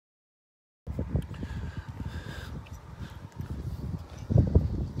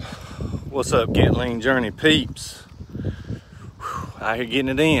What's up, Get Lean Journey peeps? Out here getting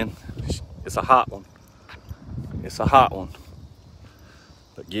it in. It's a hot one. It's a hot one.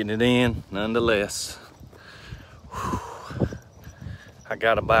 But getting it in nonetheless. I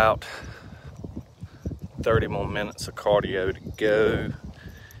got about 30 more minutes of cardio to go.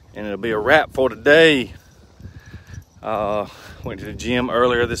 And it'll be a wrap for today. Went to the gym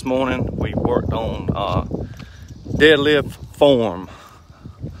earlier this morning. We worked on deadlift form.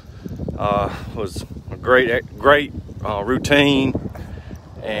 Was a great routine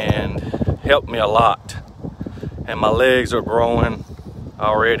and helped me a lot. And my legs are growing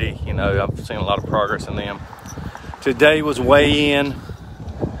already. You know, I've seen a lot of progress in them. Today was weigh-in.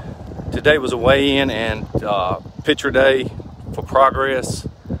 Today was a weigh-in and picture day for progress.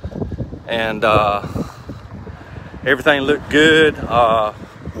 And everything looked good.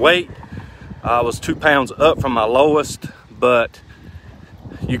 Weight, I was 2 pounds up from my lowest, but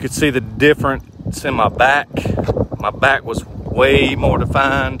you could see the difference in my back. My back was way more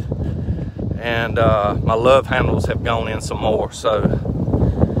defined, and my love handles have gone in some more. So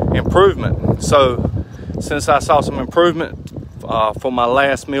improvement. So since I saw some improvement for my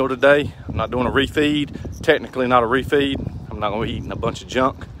last meal today, I'm not doing a refeed. Technically not a refeed. I'm not going to be eating a bunch of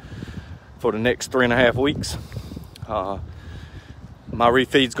junk for the next 3.5 weeks. My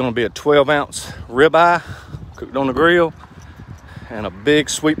refeed's going to be a 12-ounce ribeye cooked on the grill and a big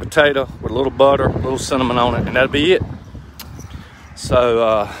sweet potato with a little butter, a little cinnamon on it, and that'll be it.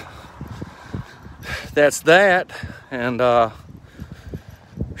 So that's that. And I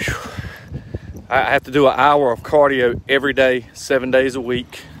have to do an hour of cardio every day, 7 days a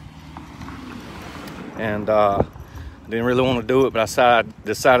week. And I didn't really want to do it, but I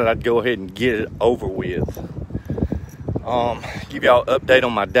decided I'd go ahead and get it over with. Give y'all an update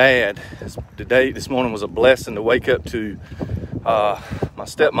on my dad. This morning was a blessing to wake up to. My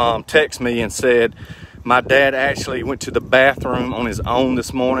stepmom texted me and said my dad actually went to the bathroom on his own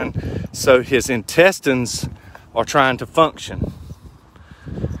this morning, so his intestines are trying to function.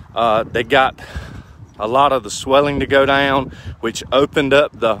 They got a lot of the swelling to go down, which opened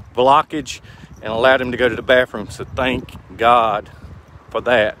up the blockage and allowed him to go to the bathroom. So thank God for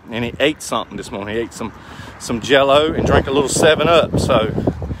that. And he ate something this morning. He ate some Jello and drank a little 7-Up. So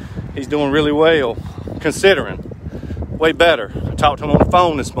he's doing really well, considering. Way better. I talked to him on the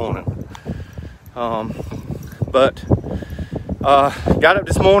phone this morning. Got up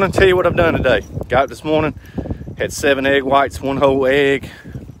this morning. Tell you what I've done today. Got up this morning, had 7 egg whites, 1 whole egg.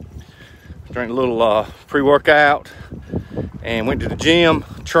 Drank a little pre-workout and went to the gym,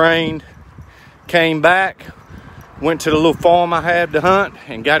 trained, came back, went to the little farm I had to hunt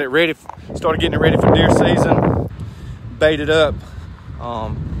and got it ready, started getting it ready for deer season. Baited up,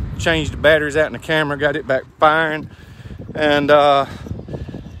 changed the batteries out in the camera, got it back firing, and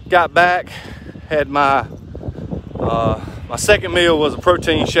got back, had my second meal was a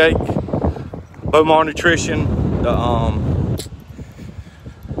protein shake, Bowmar Nutrition, the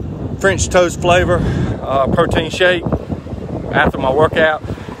French toast flavor protein shake after my workout.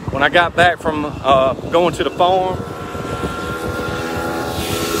 When I got back from going to the farm,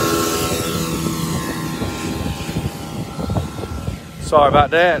 sorry about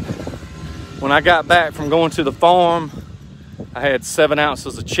that. When I got back from going to the farm, I had 7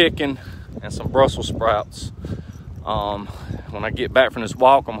 ounces of chicken and some Brussels sprouts. When I get back from this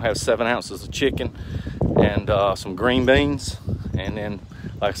walk, I'm gonna have 7 ounces of chicken and some green beans. And then,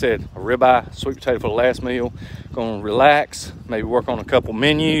 like I said, a ribeye, sweet potato for the last meal. Gonna relax, maybe work on a couple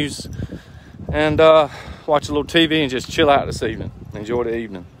menus, and watch a little TV and just chill out this evening. Enjoy the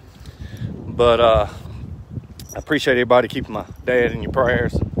evening. But I appreciate everybody keeping my dad in your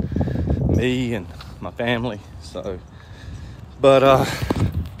prayers, me and my family. So, but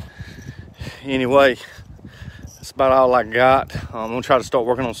anyway, that's about all I got. I'm gonna try to start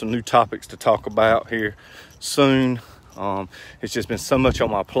working on some new topics to talk about here soon. It's just been so much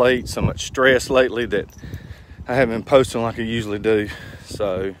on my plate, so much stress lately that I haven't been posting like I usually do.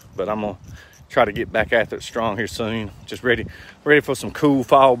 So, but I'm gonna try to get back at it strong here soon. Just ready for some cool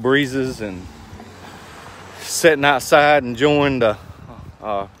fall breezes and sitting outside enjoying the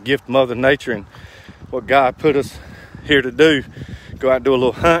gift of Mother Nature and what God put us here to do. Go out and do a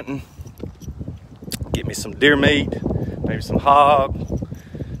little hunting, get me some deer meat, maybe some hog,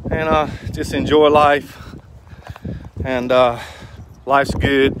 and just enjoy life. And life's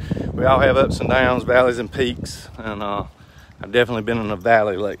good. We all have ups and downs, valleys and peaks, and I've definitely been in the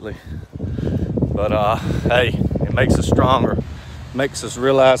valley lately. But hey, it makes us stronger, makes us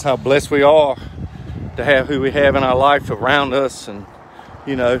realize how blessed we are to have who we have in our life around us. And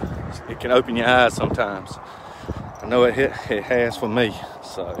you know, it can open your eyes sometimes. I know it has for me.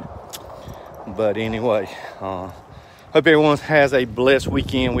 So But anyway, hope everyone has a blessed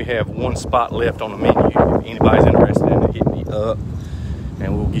weekend. We have one spot left on the menu. If anybody's interested in it, hit me up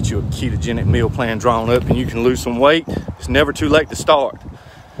and we'll get you a ketogenic meal plan drawn up and you can lose some weight. It's never too late to start.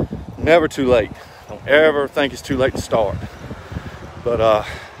 Never too late. Don't ever think it's too late to start. But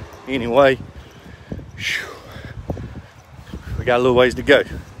anyway, we got a little ways to go.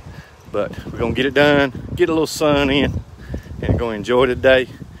 But we're gonna get it done, get a little sun in, and go enjoy the day.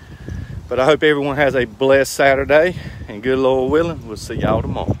 But I hope everyone has a blessed Saturday, and good Lord willing, we'll see y'all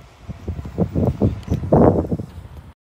tomorrow.